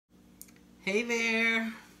Hey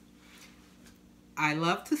there. I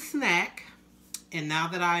love to snack, and now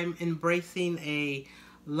that I'm embracing a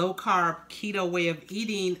low carb keto way of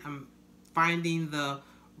eating, I'm finding the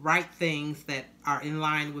right things that are in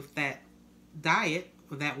line with that diet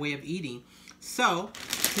or that way of eating. So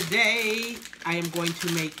today I am going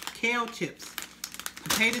to make kale chips.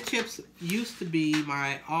 Potato chips used to be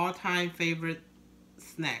my all-time favorite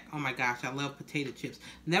snack. Oh my gosh, I love potato chips.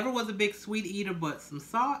 Never was a big sweet eater, but some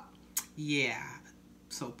salt, yeah.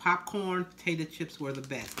 So popcorn, potato chips were the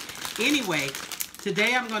best. Anyway,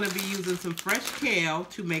 today I'm going to be using some fresh kale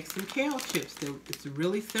to make some kale chips. It's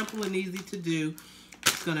really simple and easy to do.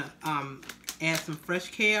 It's going to add some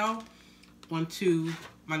fresh kale onto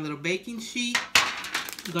my little baking sheet.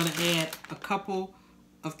 I'm going to add a couple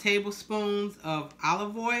of tablespoons of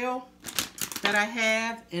olive oil that I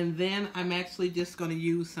have, and then I'm actually just going to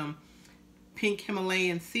use some pink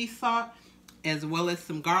Himalayan sea salt as well as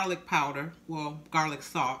some garlic powder, well, garlic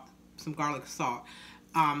salt, some garlic salt.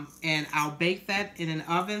 And I'll bake that in an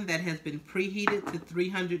oven that has been preheated to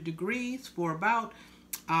 300 degrees for about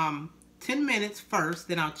 10 minutes first.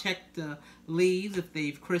 Then I'll check the leaves. If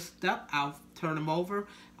they've crisped up, I'll turn them over.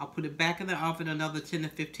 I'll put it back in the oven another 10 to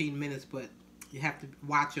 15 minutes, but you have to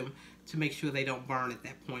watch them to make sure they don't burn at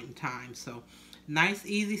that point in time. So nice,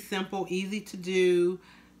 easy, simple, easy to do.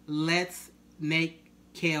 Let's make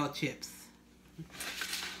kale chips.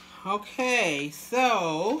 Okay,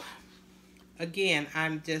 so again,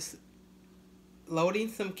 I'm just loading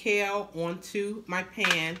some kale onto my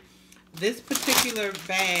pan. This particular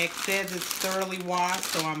bag says it's thoroughly washed,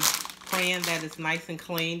 so I'm praying that it's nice and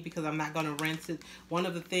clean because I'm not going to rinse it. One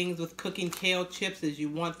of the things with cooking kale chips is you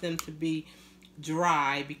want them to be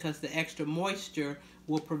dry because the extra moisture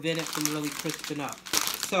will prevent it from really crisping up.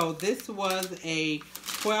 So this was a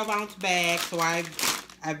 12-ounce bag, so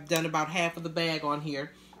I've done about half of the bag on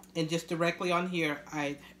here. And just directly on here,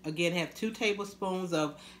 I again have 2 tablespoons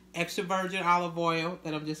of extra virgin olive oil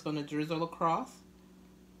that I'm just going to drizzle across.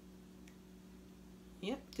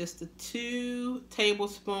 Yep, just the 2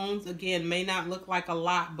 tablespoons. Again, may not look like a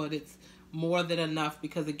lot, but it's more than enough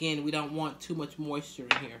because, again, we don't want too much moisture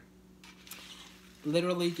in here.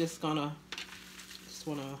 Literally just want to,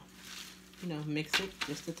 mix it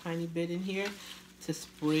just a tiny bit in here to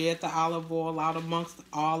spread the olive oil out amongst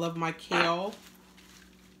all of my kale.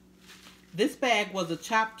 This bag was a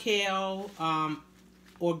chopped kale,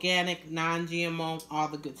 organic, non-GMO, all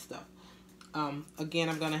the good stuff. Again,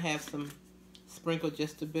 I'm going to have sprinkle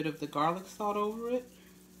just a bit of the garlic salt over it.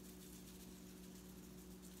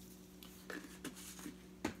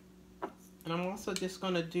 And I'm also just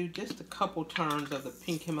going to do just a couple turns of the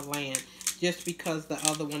pink Himalayan, just because the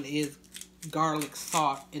other one is garlic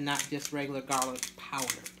salt and not just regular garlic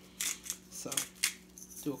powder. So,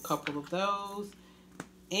 do a couple of those.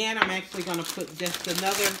 And I'm actually going to put just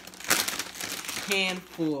another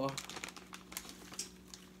handful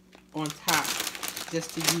on top,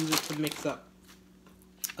 just to use it to mix up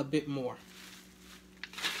a bit more.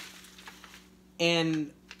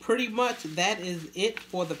 And pretty much that is it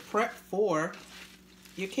for the prep for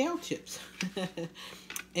your kale chips.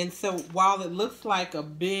 And so while it looks like a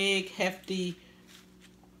big hefty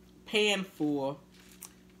pan full,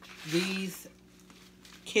 these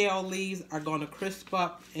kale leaves are going to crisp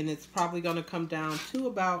up, and it's probably going to come down to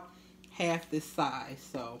about half this size.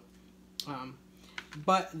 So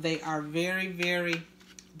but they are very, very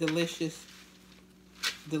delicious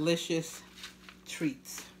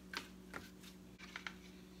treats.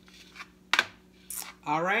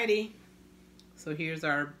 Alrighty, so here's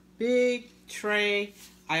our big tray.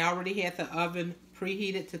 I already had the oven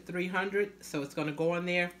preheated to 300, so it's going to go in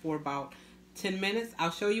there for about 10 minutes.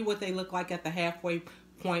 I'll show you what they look like at the halfway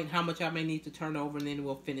point, how much I may need to turn over, and then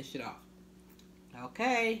we'll finish it off.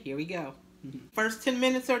 Okay, here we go. First 10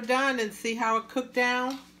 minutes are done, and see how it cooked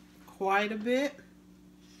down? Quite a bit.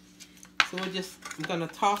 So I'm going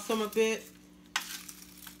to toss them a bit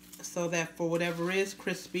so that for whatever is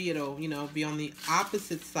crispy, it'll, be on the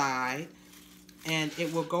opposite side. And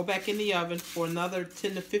it will go back in the oven for another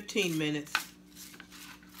 10 to 15 minutes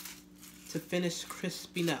to finish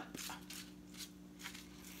crisping up.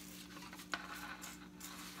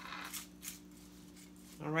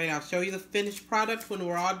 Alright, I'll show you the finished product when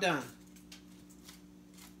we're all done.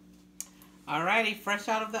 Alrighty, fresh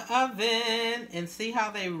out of the oven. And see how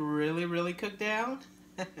they really, really cook down?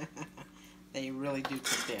 They really do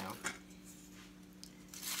cook down.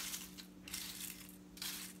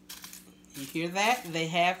 You hear that? They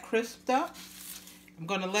have crisped up. I'm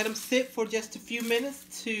going to let them sit for just a few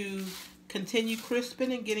minutes to continue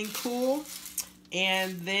crisping and getting cool.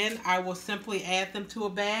 And then I will simply add them to a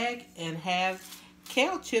bag and have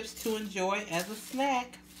kale chips to enjoy as a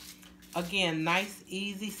snack. Again, nice,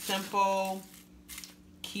 easy, simple,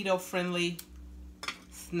 keto-friendly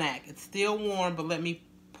snack. It's still warm, but let me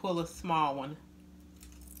pull a small one.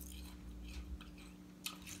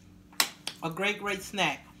 A great, great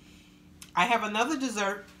snack. I have another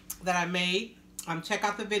dessert that I made. Check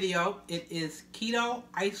out the video. It is keto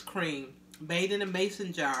ice cream made in a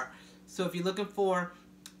mason jar. So if you're looking for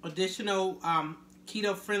additional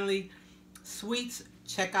keto-friendly sweets,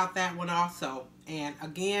 check out that one also. And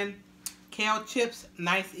again, kale chips,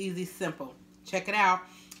 nice, easy, simple. Check it out.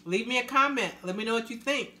 Leave me a comment. Let me know what you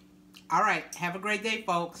think. All right. Have a great day,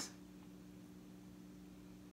 folks.